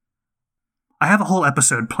 I have a whole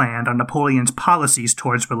episode planned on Napoleon's policies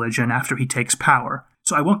towards religion after he takes power,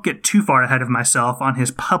 so I won't get too far ahead of myself on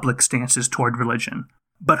his public stances toward religion,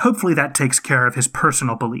 but hopefully that takes care of his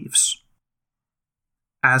personal beliefs.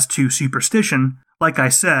 As to superstition, like I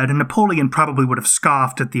said, Napoleon probably would have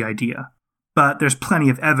scoffed at the idea, but there's plenty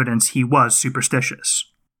of evidence he was superstitious.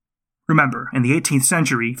 Remember, in the 18th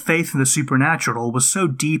century, faith in the supernatural was so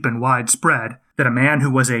deep and widespread that a man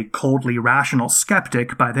who was a coldly rational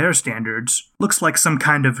skeptic by their standards looks like some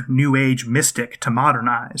kind of New Age mystic to modern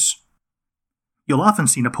eyes. You'll often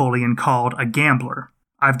see Napoleon called a gambler.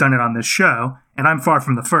 I've done it on this show, and I'm far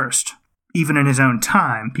from the first. Even in his own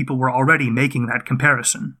time, people were already making that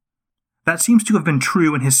comparison. That seems to have been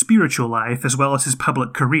true in his spiritual life as well as his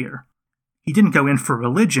public career. He didn't go in for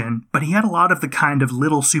religion, but he had a lot of the kind of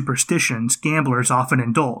little superstitions gamblers often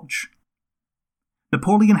indulge.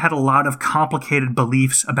 Napoleon had a lot of complicated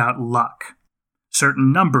beliefs about luck.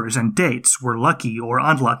 Certain numbers and dates were lucky or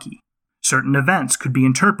unlucky. Certain events could be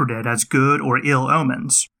interpreted as good or ill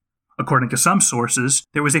omens. According to some sources,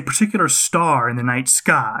 there was a particular star in the night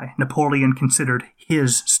sky Napoleon considered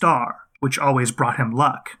his star, which always brought him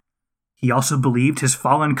luck. He also believed his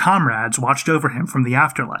fallen comrades watched over him from the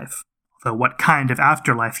afterlife, though what kind of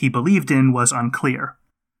afterlife he believed in was unclear.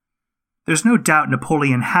 There's no doubt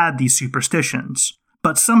Napoleon had these superstitions,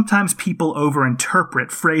 but sometimes people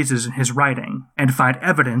overinterpret phrases in his writing and find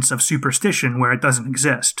evidence of superstition where it doesn't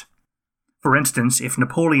exist. For instance, if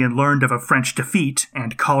Napoleon learned of a French defeat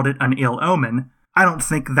and called it an ill omen, I don't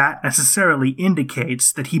think that necessarily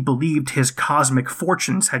indicates that he believed his cosmic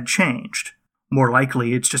fortunes had changed. More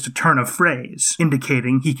likely, it's just a turn of phrase,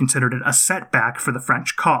 indicating he considered it a setback for the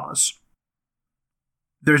French cause.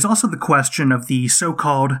 There's also the question of the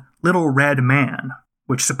so-called Little Red Man,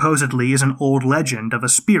 which supposedly is an old legend of a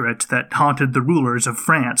spirit that haunted the rulers of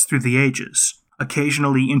France through the ages,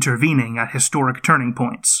 occasionally intervening at historic turning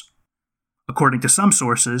points. According to some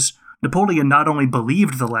sources, Napoleon not only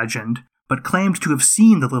believed the legend, but claimed to have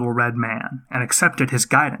seen the Little Red Man and accepted his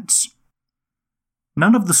guidance.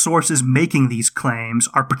 None of the sources making these claims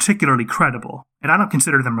are particularly credible, and I don't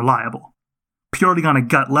consider them reliable. Purely on a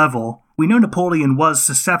gut level, we know Napoleon was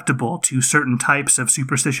susceptible to certain types of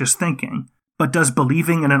superstitious thinking, but does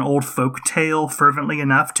believing in an old folk tale fervently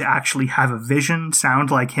enough to actually have a vision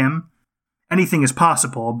sound like him? Anything is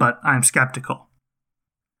possible, but I'm skeptical.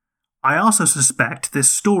 I also suspect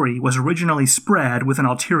this story was originally spread with an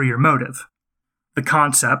ulterior motive. The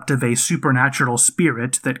concept of a supernatural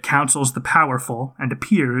spirit that counsels the powerful and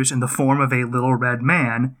appears in the form of a little red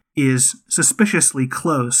man is suspiciously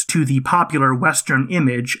close to the popular Western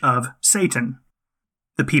image of Satan.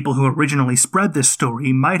 The people who originally spread this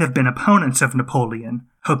story might have been opponents of Napoleon,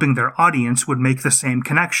 hoping their audience would make the same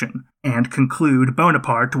connection and conclude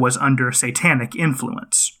Bonaparte was under satanic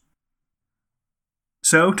influence.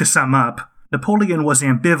 So, to sum up, Napoleon was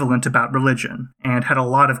ambivalent about religion, and had a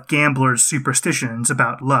lot of gamblers' superstitions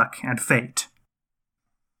about luck and fate.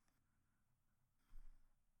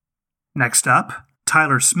 Next up,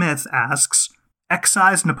 Tyler Smith asks,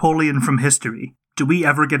 excise Napoleon from history. Do we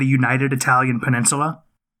ever get a united Italian peninsula?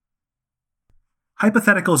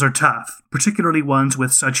 Hypotheticals are tough, particularly ones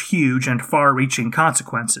with such huge and far-reaching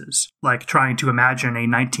consequences, like trying to imagine a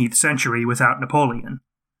 19th century without Napoleon.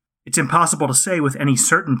 It's impossible to say with any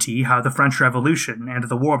certainty how the French Revolution and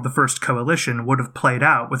the War of the First Coalition would have played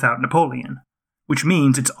out without Napoleon, which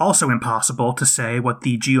means it's also impossible to say what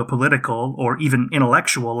the geopolitical or even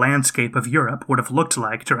intellectual landscape of Europe would have looked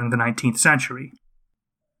like during the 19th century.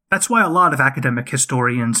 That's why a lot of academic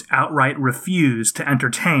historians outright refuse to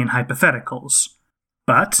entertain hypotheticals.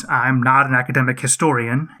 But I'm not an academic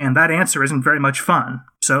historian, and that answer isn't very much fun,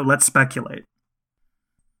 so let's speculate.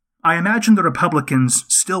 I imagine the Republicans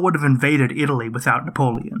still would have invaded Italy without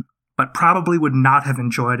Napoleon, but probably would not have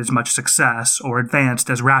enjoyed as much success or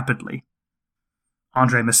advanced as rapidly.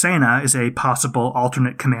 André Massena is a possible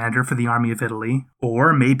alternate commander for the Army of Italy,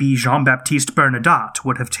 or maybe Jean-Baptiste Bernadotte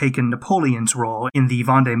would have taken Napoleon's role in the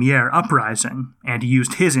Vendémiaire uprising and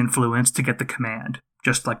used his influence to get the command,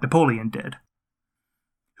 just like Napoleon did.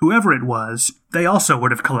 Whoever it was, they also would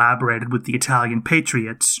have collaborated with the Italian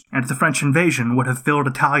patriots, and the French invasion would have filled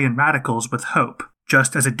Italian radicals with hope,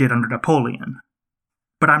 just as it did under Napoleon.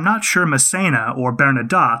 But I'm not sure Massena or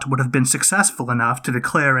Bernadotte would have been successful enough to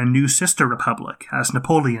declare a new sister republic, as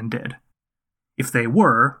Napoleon did. If they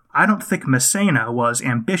were, I don't think Massena was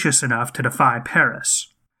ambitious enough to defy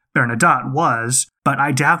Paris. Bernadotte was, but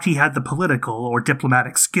I doubt he had the political or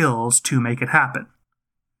diplomatic skills to make it happen.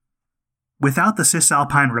 Without the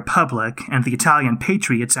Cisalpine Republic and the Italian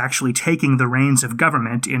patriots actually taking the reins of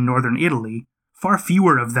government in northern Italy, far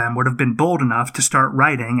fewer of them would have been bold enough to start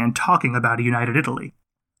writing and talking about a united Italy.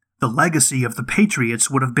 The legacy of the patriots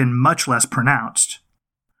would have been much less pronounced.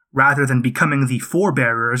 Rather than becoming the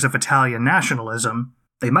forebearers of Italian nationalism,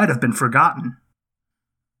 they might have been forgotten.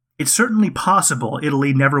 It's certainly possible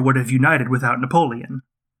Italy never would have united without Napoleon.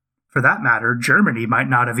 For that matter, Germany might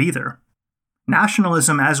not have either.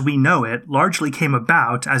 Nationalism as we know it largely came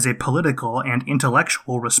about as a political and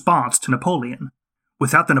intellectual response to Napoleon.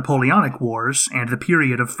 Without the Napoleonic Wars and the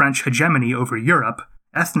period of French hegemony over Europe,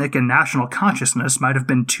 ethnic and national consciousness might have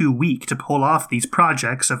been too weak to pull off these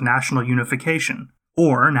projects of national unification,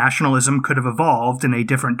 or nationalism could have evolved in a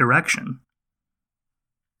different direction.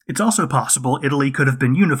 It's also possible Italy could have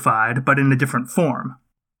been unified, but in a different form.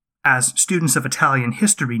 As students of Italian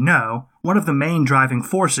history know, one of the main driving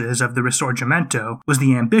forces of the Risorgimento was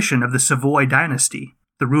the ambition of the Savoy dynasty,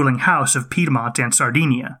 the ruling house of Piedmont and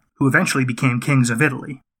Sardinia, who eventually became kings of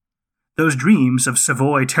Italy. Those dreams of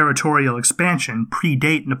Savoy territorial expansion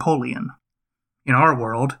predate Napoleon. In our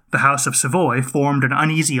world, the House of Savoy formed an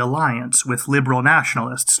uneasy alliance with liberal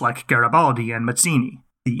nationalists like Garibaldi and Mazzini,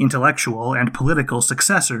 the intellectual and political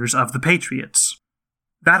successors of the Patriots.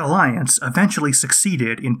 That alliance eventually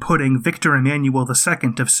succeeded in putting Victor Emmanuel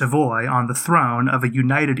II of Savoy on the throne of a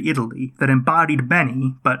united Italy that embodied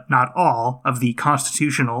many, but not all, of the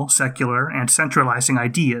constitutional, secular, and centralizing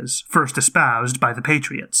ideas first espoused by the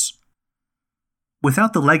Patriots.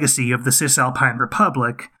 Without the legacy of the Cisalpine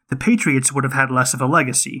Republic, the Patriots would have had less of a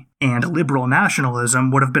legacy, and liberal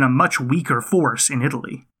nationalism would have been a much weaker force in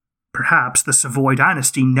Italy. Perhaps the Savoy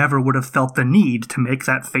dynasty never would have felt the need to make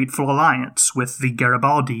that fateful alliance with the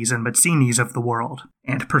Garibaldis and Mazzinis of the world,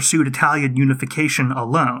 and pursued Italian unification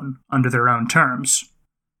alone, under their own terms.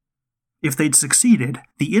 If they'd succeeded,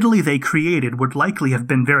 the Italy they created would likely have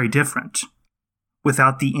been very different.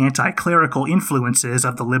 Without the anti-clerical influences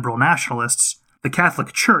of the liberal nationalists, the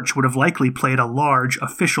Catholic Church would have likely played a large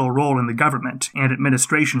official role in the government and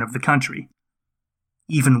administration of the country.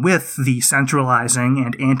 Even with the centralizing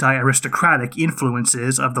and anti-aristocratic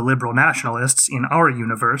influences of the liberal nationalists in our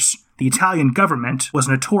universe, the Italian government was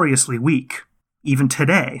notoriously weak. Even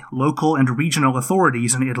today, local and regional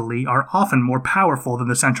authorities in Italy are often more powerful than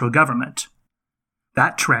the central government.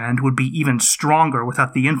 That trend would be even stronger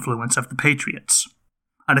without the influence of the Patriots.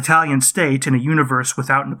 An Italian state in a universe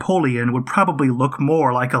without Napoleon would probably look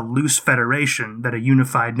more like a loose federation than a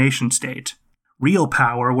unified nation-state. Real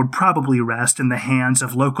power would probably rest in the hands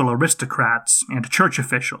of local aristocrats and church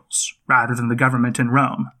officials, rather than the government in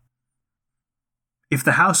Rome. If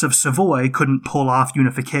the House of Savoy couldn't pull off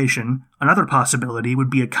unification, another possibility would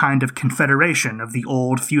be a kind of confederation of the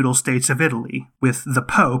old feudal states of Italy, with the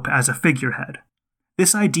Pope as a figurehead.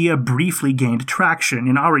 This idea briefly gained traction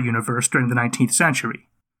in our universe during the 19th century.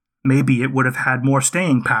 Maybe it would have had more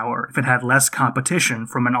staying power if it had less competition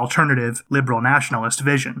from an alternative liberal nationalist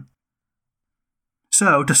vision.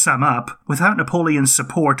 So, to sum up, without Napoleon's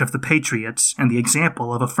support of the Patriots and the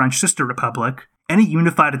example of a French sister republic, any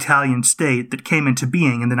unified Italian state that came into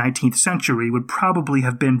being in the 19th century would probably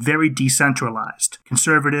have been very decentralized,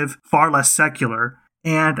 conservative, far less secular,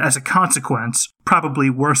 and, as a consequence, probably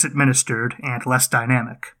worse administered and less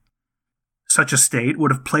dynamic. Such a state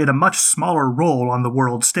would have played a much smaller role on the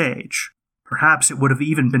world stage. Perhaps it would have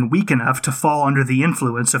even been weak enough to fall under the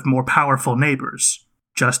influence of more powerful neighbors,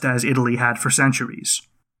 just as Italy had for centuries.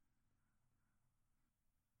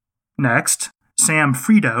 Next, Sam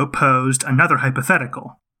Frito posed another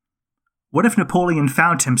hypothetical. What if Napoleon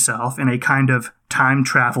found himself in a kind of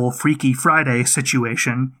time-travel Freaky Friday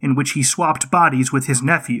situation in which he swapped bodies with his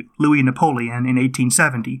nephew, Louis Napoleon, in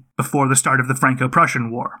 1870, before the start of the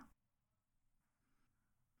Franco-Prussian War?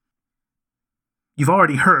 You've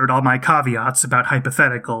already heard all my caveats about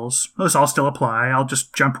hypotheticals. Those all still apply. I'll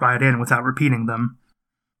just jump right in without repeating them.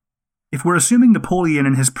 If we're assuming Napoleon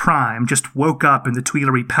in his prime just woke up in the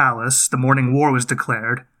Tuileries Palace the morning war was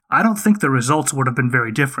declared, I don't think the results would have been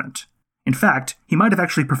very different. In fact, he might have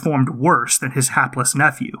actually performed worse than his hapless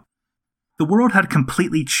nephew. The world had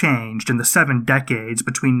completely changed in the 7 decades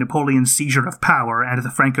between Napoleon's seizure of power and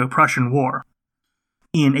the Franco-Prussian War.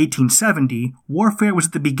 In 1870, warfare was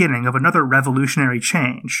at the beginning of another revolutionary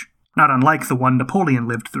change, not unlike the one Napoleon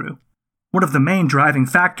lived through. One of the main driving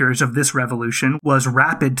factors of this revolution was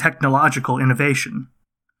rapid technological innovation.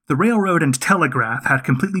 The railroad and telegraph had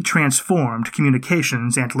completely transformed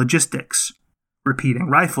communications and logistics. Repeating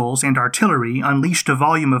rifles and artillery unleashed a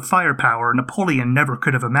volume of firepower Napoleon never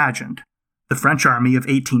could have imagined. The French army of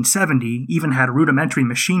 1870 even had rudimentary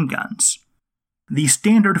machine guns. The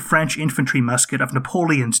standard French infantry musket of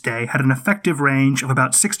Napoleon's day had an effective range of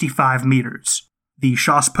about 65 meters. The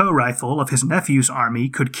Chassepot rifle of his nephew's army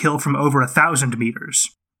could kill from over 1,000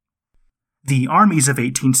 meters. The armies of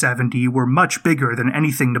 1870 were much bigger than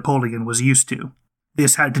anything Napoleon was used to.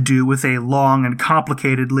 This had to do with a long and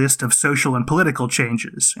complicated list of social and political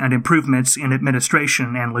changes and improvements in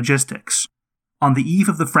administration and logistics. On the eve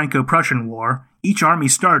of the Franco-Prussian War, each army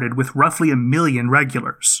started with roughly 1 million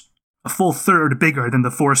regulars, a full third bigger than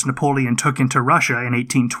the force Napoleon took into Russia in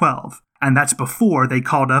 1812, and that's before they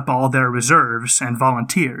called up all their reserves and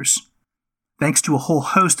volunteers. Thanks to a whole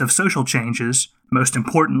host of social changes, most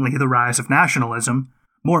importantly the rise of nationalism,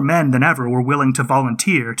 more men than ever were willing to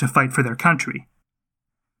volunteer to fight for their country.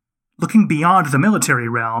 Looking beyond the military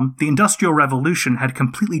realm, the Industrial Revolution had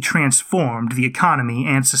completely transformed the economy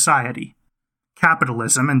and society.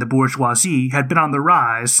 Capitalism and the bourgeoisie had been on the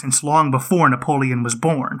rise since long before Napoleon was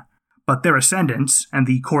born, but their ascendance and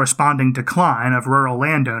the corresponding decline of rural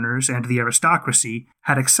landowners and the aristocracy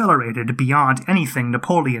had accelerated beyond anything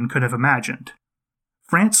Napoleon could have imagined.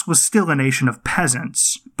 France was still a nation of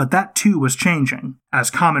peasants, but that too was changing, as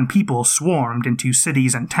common people swarmed into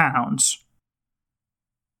cities and towns.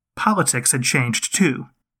 Politics had changed too.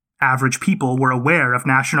 Average people were aware of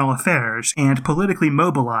national affairs and politically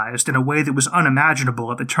mobilized in a way that was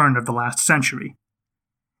unimaginable at the turn of the last century.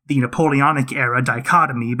 The Napoleonic era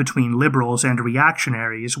dichotomy between liberals and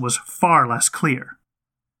reactionaries was far less clear.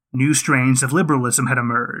 New strains of liberalism had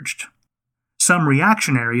emerged. Some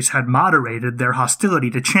reactionaries had moderated their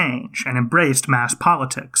hostility to change and embraced mass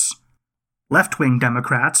politics. Left-wing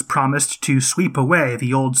Democrats promised to sweep away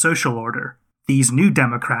the old social order. These new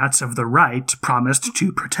Democrats of the right promised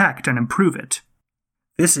to protect and improve it.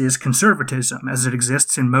 This is conservatism as it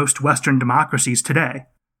exists in most Western democracies today.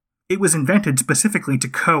 It was invented specifically to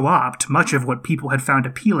co-opt much of what people had found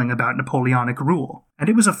appealing about Napoleonic rule, and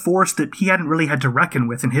it was a force that he hadn't really had to reckon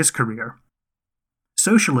with in his career.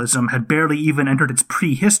 Socialism had barely even entered its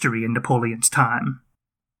prehistory in Napoleon's time.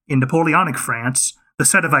 In Napoleonic France, the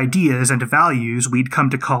set of ideas and values we'd come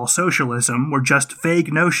to call socialism were just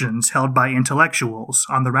vague notions held by intellectuals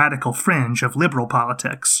on the radical fringe of liberal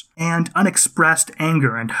politics, and unexpressed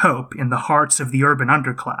anger and hope in the hearts of the urban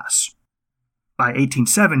underclass. By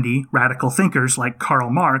 1870, radical thinkers like Karl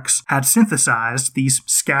Marx had synthesized these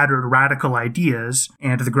scattered radical ideas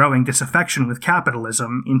and the growing disaffection with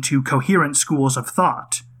capitalism into coherent schools of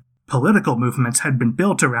thought. Political movements had been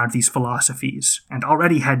built around these philosophies, and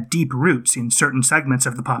already had deep roots in certain segments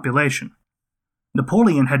of the population.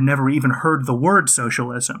 Napoleon had never even heard the word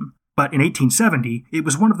socialism, but in 1870 it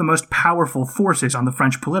was one of the most powerful forces on the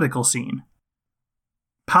French political scene.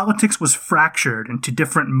 Politics was fractured into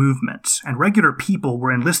different movements, and regular people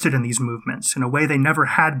were enlisted in these movements in a way they never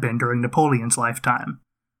had been during Napoleon's lifetime.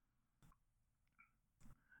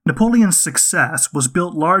 Napoleon's success was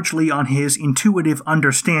built largely on his intuitive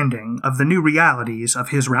understanding of the new realities of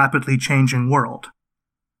his rapidly changing world.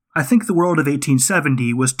 I think the world of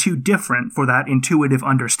 1870 was too different for that intuitive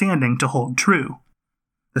understanding to hold true.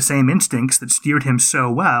 The same instincts that steered him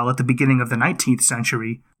so well at the beginning of the 19th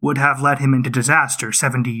century would have led him into disaster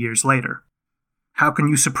 70 years later. How can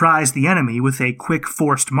you surprise the enemy with a quick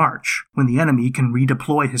forced march, when the enemy can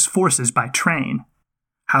redeploy his forces by train?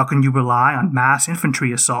 How can you rely on mass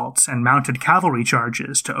infantry assaults and mounted cavalry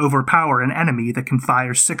charges to overpower an enemy that can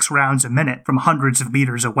fire 6 rounds a minute from hundreds of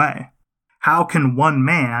meters away? How can one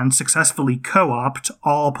man successfully co-opt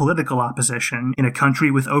all political opposition in a country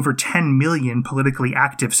with over 10 million politically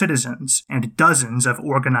active citizens and dozens of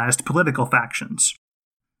organized political factions?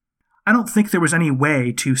 I don't think there was any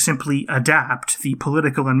way to simply adapt the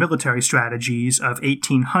political and military strategies of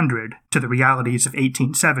 1800 to the realities of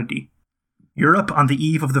 1870. Europe on the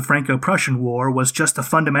eve of the Franco-Prussian War was just a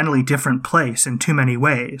fundamentally different place in too many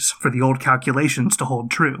ways for the old calculations to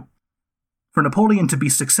hold true. For Napoleon to be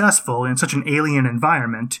successful in such an alien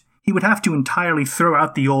environment, he would have to entirely throw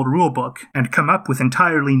out the old rulebook and come up with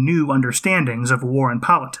entirely new understandings of war and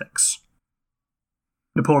politics.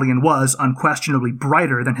 Napoleon was unquestionably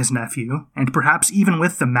brighter than his nephew, and perhaps even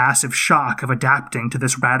with the massive shock of adapting to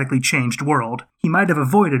this radically changed world, he might have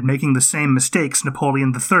avoided making the same mistakes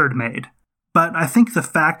Napoleon III made. But I think the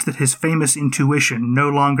fact that his famous intuition no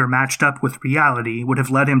longer matched up with reality would have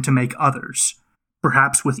led him to make others,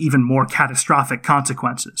 perhaps with even more catastrophic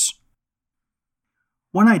consequences.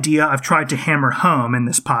 One idea I've tried to hammer home in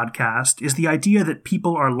this podcast is the idea that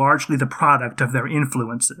people are largely the product of their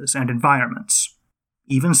influences and environments.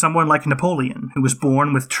 Even someone like Napoleon, who was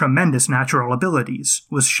born with tremendous natural abilities,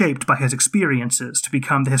 was shaped by his experiences to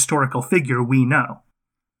become the historical figure we know.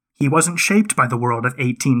 He wasn't shaped by the world of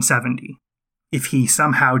 1870. If he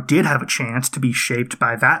somehow did have a chance to be shaped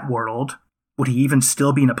by that world, would he even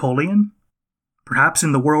still be Napoleon? Perhaps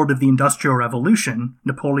in the world of the Industrial Revolution,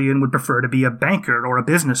 Napoleon would prefer to be a banker or a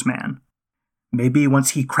businessman. Maybe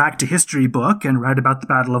once he cracked a history book and read about the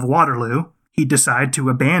Battle of Waterloo, he'd decide to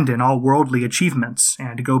abandon all worldly achievements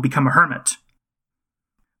and go become a hermit.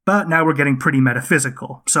 But now we're getting pretty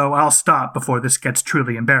metaphysical, so I'll stop before this gets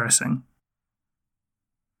truly embarrassing.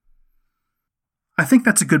 I think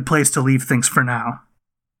that's a good place to leave things for now.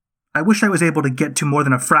 I wish I was able to get to more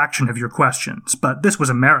than a fraction of your questions, but this was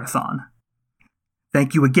a marathon.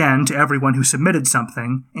 Thank you again to everyone who submitted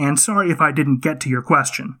something, and sorry if I didn't get to your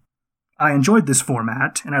question. I enjoyed this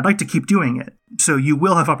format, and I'd like to keep doing it, so you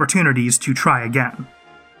will have opportunities to try again.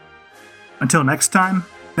 Until next time,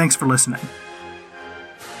 Thanks for listening.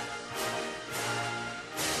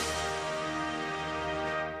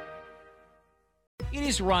 It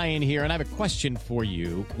is Ryan here, and I have a question for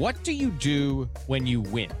you. What do you do when you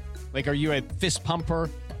win? Like, are you a fist pumper,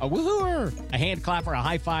 a woohooer, a hand clapper, a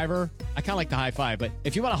high fiver? I kind of like the high five, but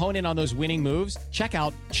if you want to hone in on those winning moves, check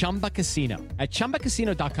out Chumba Casino. At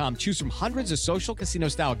ChumbaCasino.com, choose from hundreds of social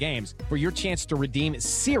casino-style games for your chance to redeem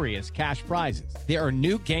serious cash prizes. There are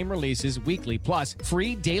new game releases weekly, plus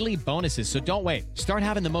free daily bonuses. So don't wait. Start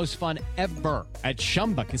having the most fun ever at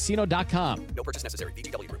ChumbaCasino.com. No purchase necessary.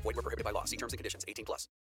 VGW Group. Void where prohibited by law. See terms and conditions. 18+.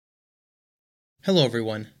 Hello,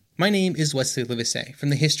 everyone. My name is Wesley Livesey from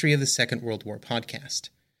the History of the Second World War podcast.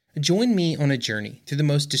 Join me on a journey through the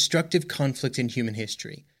most destructive conflict in human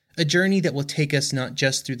history, a journey that will take us not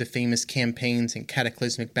just through the famous campaigns and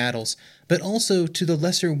cataclysmic battles, but also to the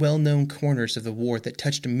lesser well-known corners of the war that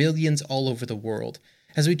touched millions all over the world,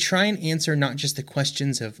 as we try and answer not just the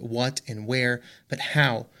questions of what and where, but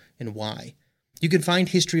how and why. You can find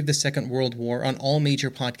History of the Second World War on all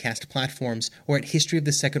major podcast platforms or at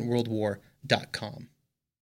historyofthesecondworldwar.com.